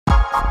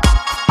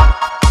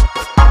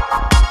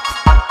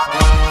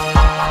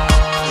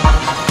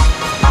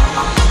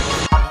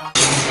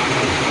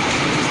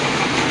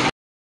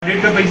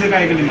Audit का पैसे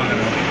काहे के लिए मांग रहा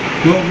है?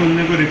 क्यों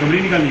उन्होंने कोई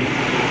रिकवरी निकाली?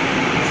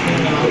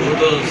 वो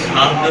तो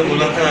साहब ने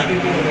बोला था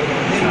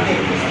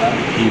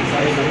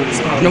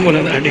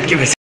ऑडिट के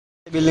पैसे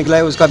बिल निकला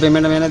है उसका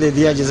पेमेंट मैंने दे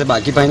दिया। जैसे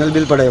बाकी फाइनल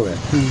बिल पड़े हुए हैं,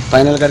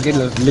 फाइनल करके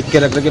लिख के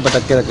रख रखे,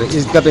 पटक के रख रखे,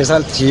 इसका पैसा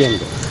चाहिए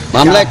इनको।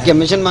 मामला है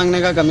कमीशन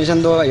मांगने का,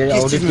 कमीशन दो,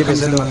 ऑडिट के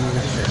पैसे दो।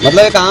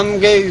 मतलब काम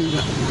के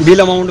बिल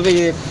अमाउंट पे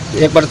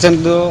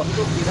 1% दो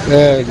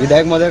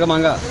विधायक महोदय का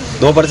मांगा,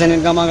 2%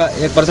 इनका मांगा,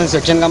 1%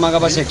 सेक्शन का मांगा,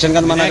 बस सेक्शन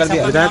का मना कर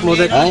दिया। विधायक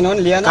महोदय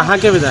इन्होंने लिया ना। कहाँ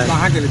के विधायक?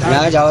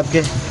 यहाँ जावत के।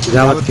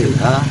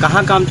 हाँ,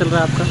 कहाँ काम चल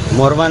रहा है आपका?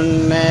 मोरवन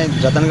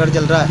में रतनगढ़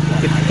चल रहा है।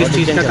 किस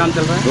चीज़ का काम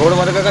चल रहा है? रोड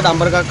वर्क का,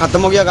 डांबर का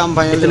खत्म हो गया काम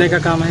फाइनल। कितने का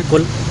काम है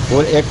कुल?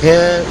 और एक है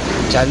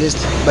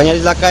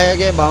 40-42 लाख का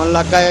है, 52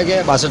 लाख का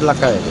है, 62 लाख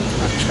का है।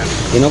 अच्छा,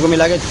 तीनों को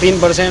मिला के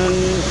 3%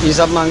 ये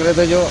सब मांग रहे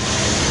थे, जो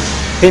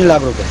 3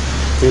 लाख रुपए।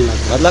 3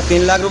 लाख मतलब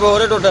 3 लाख रुपए हो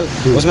रहे टोटल।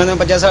 उसमें तो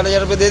 50-60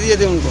 हज़ार रुपये दे दिए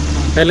थे उनको।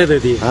 पहले दे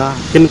दिए? हाँ।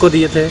 किनको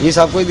दिए थे? ये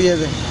सबको ही दिए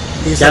थे।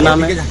 क्या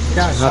नाम है?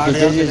 हाँ,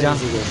 पीछे जी जहाँ।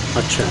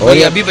 अच्छा, और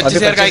ये अभी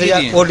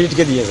 25,000 ऑडिट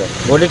के दिए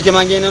सर। ऑडिट के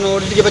मांगे इन्होंने,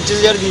 ऑडिट के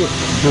 25,000 दिए।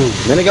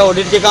 मैंने कहा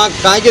ऑडिट के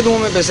कहाँ के दूँ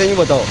मैं पैसे, नहीं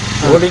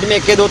बताओ। ऑडिट में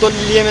 1 के 2 तो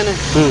लिए मैंने,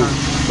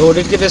 तो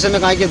ऑडिट के पैसे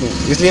मैं कहाँ के दूँ?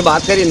 इसलिए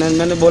बात करी ना,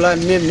 मैंने बोला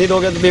नहीं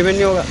दोगे तो पेमेंट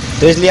नहीं होगा।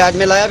 तो इसलिए आज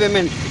मैं लाया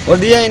पेमेंट और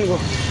दिया इनको,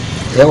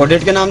 एक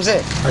ऑडिट के नाम से,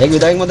 एक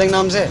विधायक महोदय के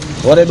नाम से,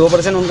 और ये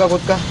 2% उनका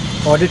खुद का।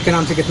 ऑडिट के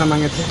नाम से कितना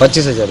मांगे थे?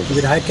 25,000 रुपये।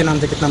 विधायक के नाम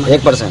से कितना मांगे?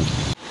 1%।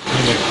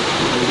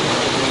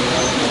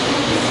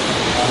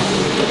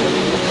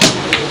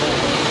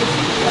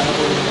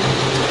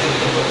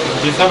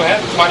 ये सब है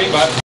तुम्हारी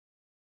बात।